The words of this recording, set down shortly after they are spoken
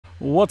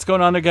What's going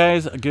on there,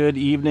 guys? Good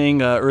evening.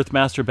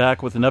 Earthmaster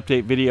back with an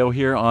update video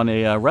here on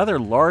a rather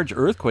large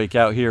earthquake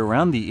out here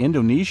around the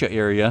Indonesia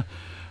area.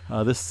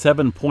 This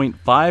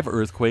 7.5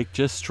 earthquake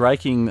just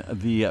striking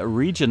the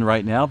region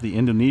right now, the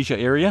Indonesia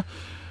area.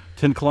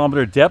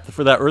 10-kilometer depth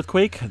for that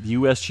earthquake. The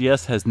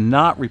USGS has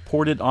not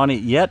reported on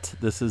it yet.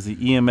 This is the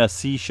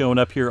EMSC showing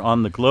up here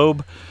on the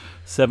globe.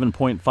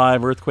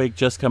 7.5 earthquake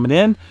just coming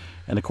in.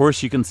 And of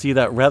course, you can see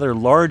that rather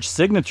large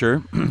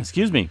signature,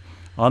 excuse me,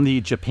 on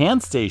the Japan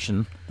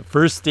station, the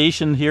first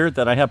station here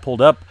that I have pulled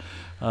up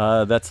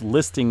that's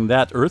listing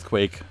that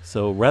earthquake.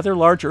 So rather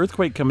large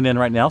earthquake coming in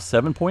right now,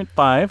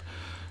 7.5.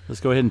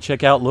 Let's go ahead and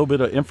check out a little bit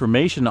of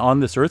information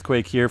on this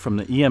earthquake here from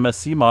the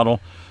EMSC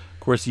model. Of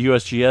course, the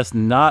USGS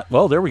not,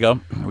 well, there we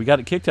go. We got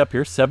it kicked up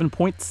here,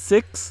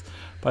 7.6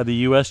 by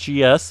the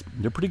USGS.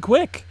 They're pretty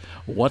quick.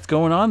 What's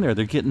going on there?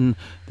 They're getting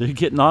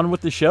on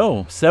with the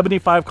show.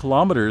 75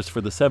 kilometers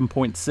for the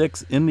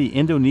 7.6 in the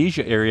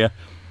Indonesia area.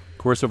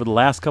 Of course, over the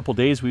last couple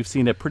days, we've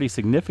seen a pretty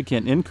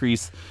significant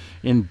increase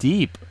in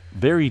deep,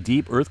 very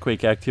deep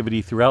earthquake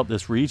activity throughout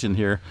this region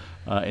here,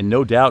 and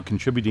no doubt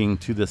contributing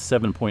to the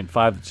 7.5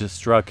 that just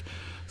struck.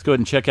 Let's go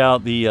ahead and check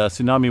out the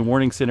Tsunami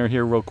Warning Center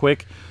here real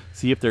quick,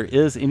 see if there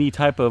is any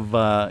type of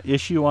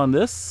issue on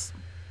this.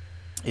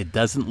 It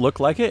doesn't look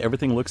like it.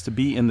 Everything looks to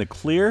be in the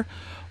clear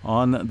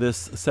on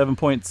this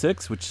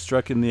 7.6, which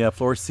struck in the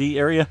floor C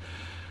area.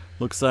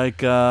 Looks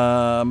like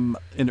an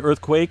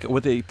earthquake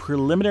with a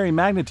preliminary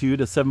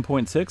magnitude of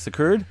 7.6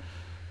 occurred.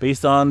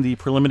 Based on the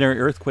preliminary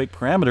earthquake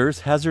parameters,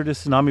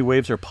 hazardous tsunami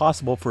waves are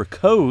possible for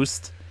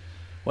coast.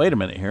 Wait a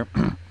minute here.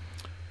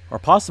 Are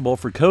possible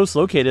for coast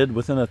located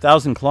within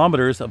 1,000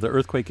 kilometers of the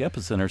earthquake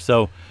epicenter.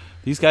 So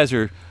these guys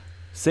are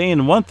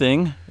saying one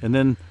thing, and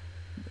then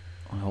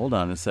hold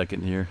on a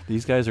second here.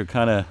 These guys are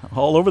kind of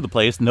all over the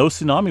place. No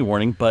tsunami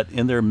warning, but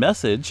in their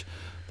message,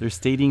 they're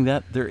stating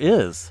that there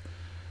is.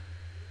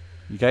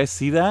 You guys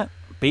see that?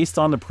 Based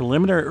on the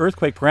preliminary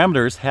earthquake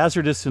parameters,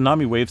 hazardous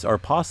tsunami waves are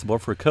possible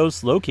for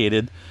coasts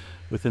located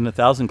within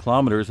 1,000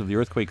 kilometers of the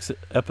earthquake's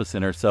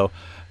epicenter. So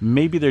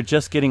maybe they're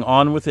just getting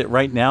on with it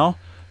right now,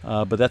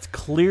 but that's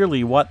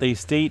clearly what they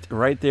state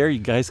right there. You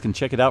guys can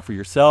check it out for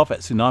yourself at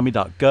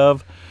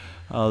tsunami.gov.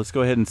 Let's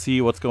go ahead and see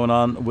what's going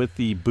on with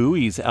the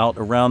buoys out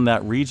around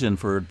that region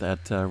for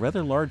that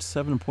rather large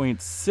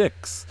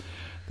 7.6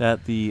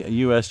 that the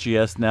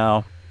USGS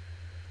now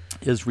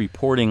is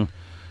reporting.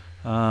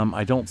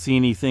 I don't see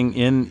anything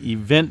in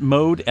event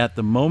mode at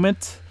the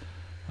moment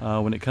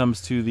when it comes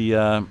to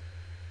the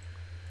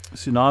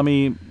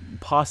tsunami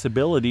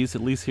possibilities,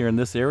 at least here in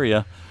this area.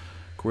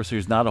 Of course,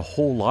 there's not a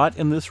whole lot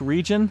in this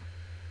region.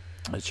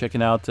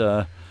 Checking out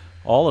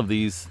all of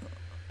these,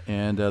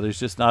 and there's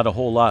just not a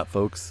whole lot,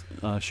 folks,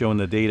 showing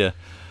the data.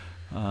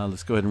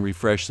 Let's go ahead and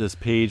refresh this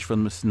page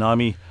from the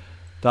tsunami.gov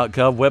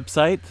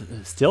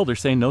website. Still, they're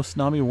saying no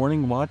tsunami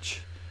warning,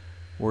 watch,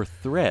 or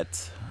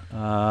threat.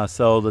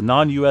 So the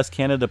non-U.S.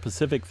 Canada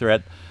Pacific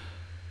threat,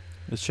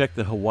 let's check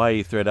the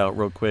Hawaii threat out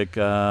real quick.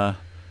 No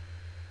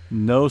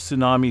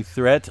tsunami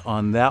threat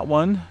on that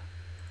one.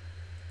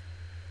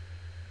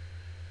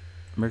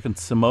 American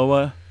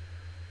Samoa,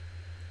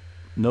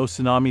 no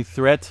tsunami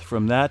threat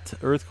from that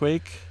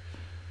earthquake.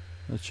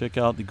 Let's check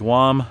out the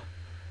Guam.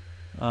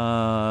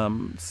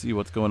 See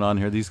what's going on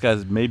here. These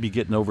guys may be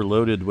getting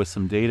overloaded with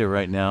some data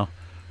right now.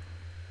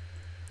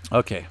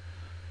 Okay,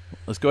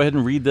 let's go ahead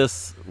and read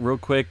this real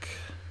quick.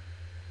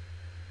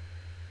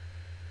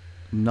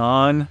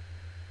 Non-U.S.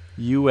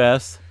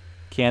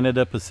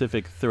 Canada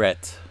Pacific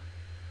threat.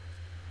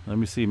 Let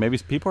me see. Maybe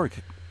people are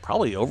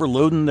probably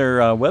overloading their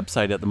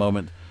website at the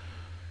moment.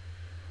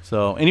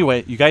 So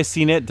anyway, you guys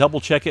seen it?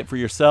 Double check it for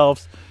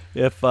yourselves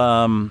if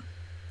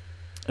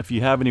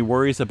you have any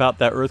worries about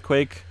that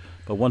earthquake.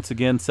 But once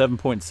again,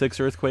 7.6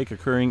 earthquake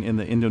occurring in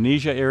the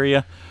Indonesia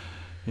area.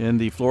 In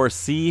the floor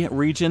C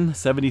region,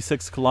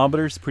 76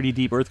 kilometers. Pretty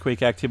deep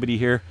earthquake activity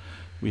here.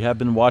 We have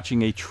been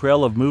watching a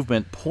trail of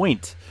movement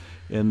point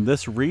in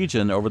this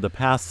region over the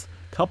past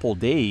couple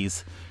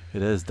days.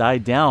 It has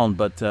died down,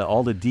 but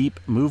all the deep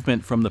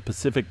movement from the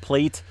Pacific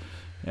Plate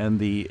and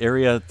the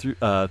area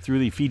through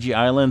the Fiji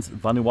Islands,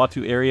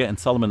 Vanuatu area, and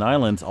Solomon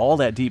Islands, all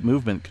that deep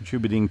movement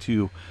contributing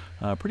to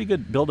pretty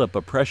good buildup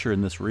of pressure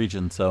in this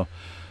region. So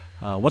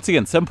once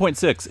again,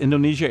 7.6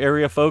 Indonesia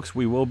area, folks.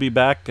 We will be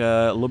back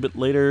a little bit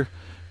later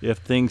if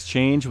things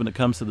change when it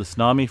comes to the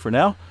tsunami. For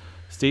now,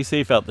 stay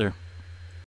safe out there.